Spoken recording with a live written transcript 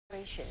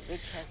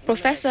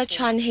Professor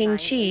Chan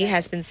Heng-chi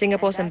has been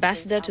Singapore's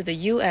ambassador to the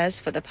US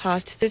for the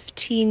past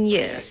 15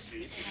 years.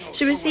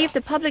 She received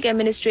the Public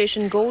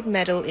Administration Gold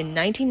Medal in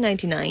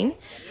 1999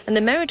 and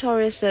the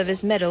Meritorious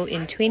Service Medal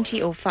in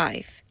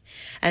 2005.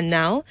 And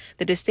now,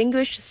 the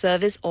Distinguished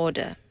Service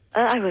Order.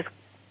 I was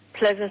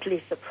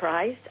pleasantly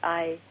surprised.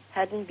 I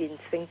hadn't been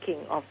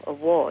thinking of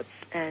awards,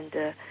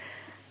 and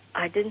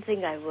I didn't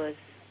think I was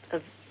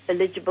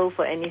eligible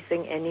for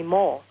anything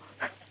anymore.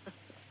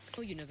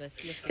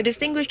 The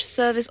Distinguished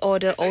Service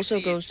Order also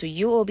goes to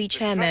UOB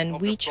Chairman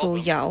Wee Cho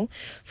Yao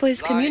for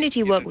his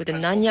community work with the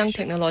Nanyang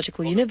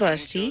Technological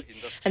University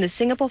and the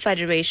Singapore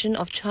Federation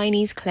of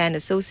Chinese Clan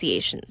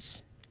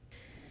Associations.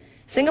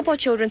 Singapore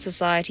Children's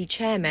Society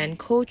Chairman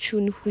Ko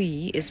Chun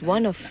Hui is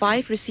one of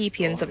 5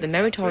 recipients of the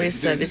Meritorious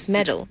Service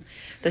Medal,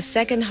 the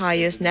second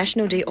highest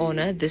National Day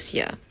honour this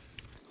year.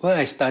 Well,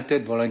 I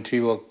started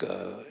voluntary work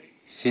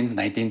since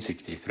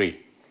 1963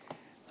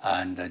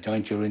 and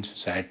joined Children's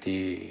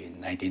Society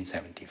in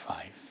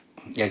 1975.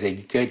 As you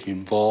get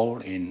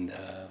involved in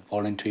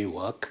voluntary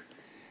work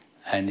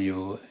and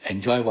you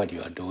enjoy what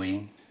you are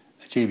doing,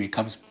 actually it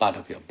becomes part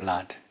of your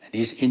blood. It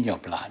is in your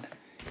blood.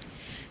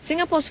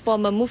 Singapore's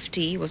former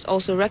Mufti was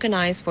also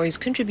recognized for his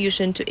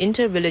contribution to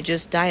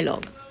inter-religious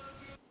dialogue.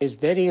 It's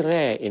very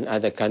rare in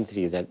other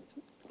countries that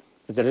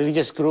the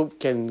religious group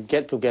can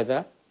get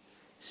together,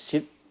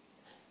 sit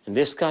and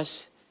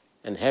discuss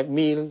and have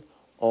meal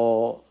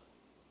or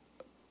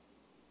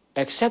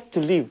accept to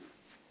live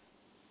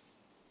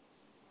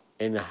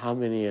in a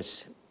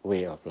harmonious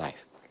way of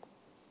life.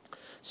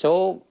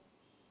 So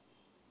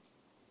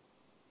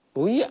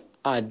we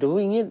are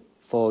doing it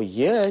for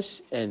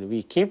years and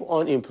we keep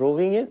on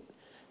improving it.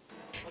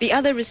 The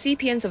other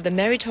recipients of the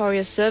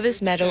Meritorious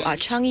Service Medal are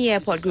Changi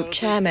Airport Group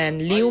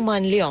Chairman Liu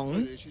Man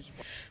Leong,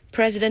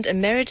 President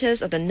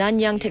Emeritus of the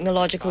Nanyang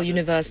Technological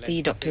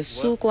University Dr.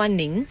 Su Guan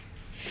Ning,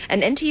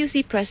 and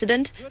NTUC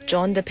President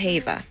John De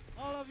Peva.